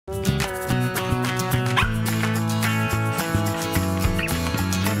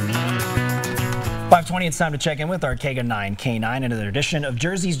5:20, it's time to check in with our Kega 9 K9, another edition of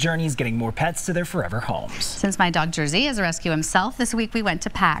Jersey's Journeys, getting more pets to their forever homes. Since my dog Jersey is a rescue himself, this week we went to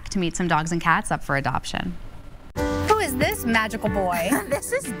Pack to meet some dogs and cats up for adoption. Who is this magical boy?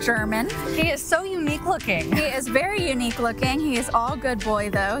 This is German. He is so unique looking. He is very unique looking. He is all good boy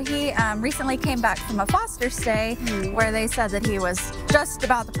though. He recently came back from a foster stay where they said that he was just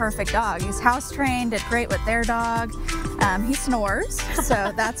about the perfect dog. He's house trained, did great with their dog. He snores,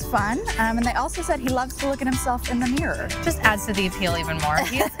 so that's fun. And they also said he loves to look at himself in the mirror. Just adds to the appeal even more.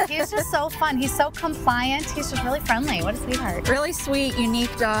 He's just so fun. He's so compliant. He's just really friendly. What a sweetheart. Really sweet,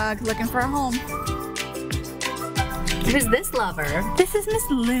 unique dog looking for a home. Who's this lover? This is Miss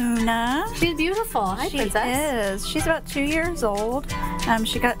Luna. She's beautiful. Hi, Princess. She is. She's about 2 years old.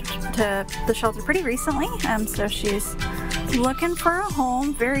 She got to the shelter pretty recently, so she's looking for a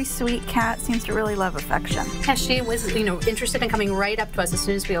home. Very sweet cat. Seems to really love affection. Yeah, she was, interested in coming right up to us as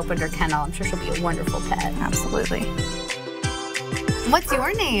soon as we opened her kennel. I'm sure she'll be a wonderful pet. Absolutely. What's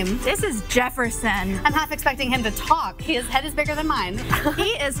your name? This is Jefferson. I'm half expecting him to talk. His head is bigger than mine.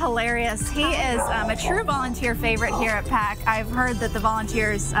 He is hilarious. He is a true volunteer favorite here at Pack. I've heard that the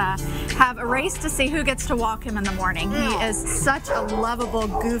volunteers have a race to see who gets to walk him in the morning. He is such a lovable,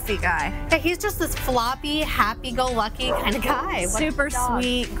 goofy guy. Yeah, he's just this floppy, happy-go-lucky kind of guy. Super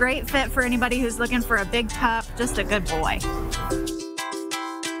sweet, great fit for anybody who's looking for a big pup, just a good boy.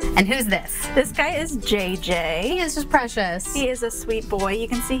 And who's this? This guy is JJ. He is just precious. He is a sweet boy. You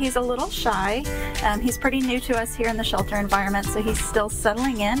can see he's a little shy. He's pretty new to us here in the shelter environment, so he's still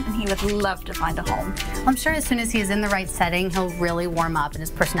settling in, and he would love to find a home. I'm sure as soon as he's in the right setting, he'll really warm up and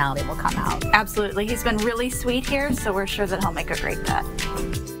his personality will come out. Absolutely. He's been really sweet here, so we're sure that he'll make a great pet.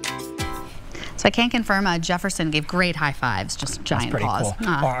 So I can confirm Jefferson gave great high fives, just giant That's pretty paws. Cool.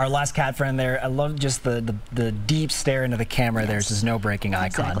 Our last cat friend there, I love just the deep stare into the camera. Yes. There's just no breaking eye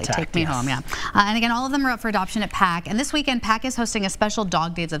contact. Take me home, yeah. And again, all of them are up for adoption at Pack. And this weekend, Pack is hosting a special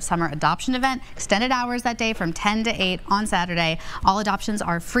Dog Days of Summer adoption event. Extended hours that day from 10 to 8 on Saturday. All adoptions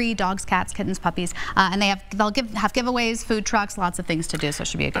are free: dogs, cats, kittens, puppies. And they'll have giveaways, food trucks, lots of things to do. So it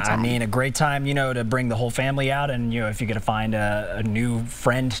should be a good time. I mean, a great time, to bring the whole family out. And if you're going to find a new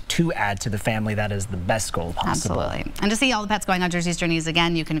friend to add to the family, that is the best goal possible. Absolutely. And to see all the pets going on Jersey's Journeys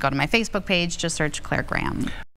again, you can go to my Facebook page, just search Claire Graham.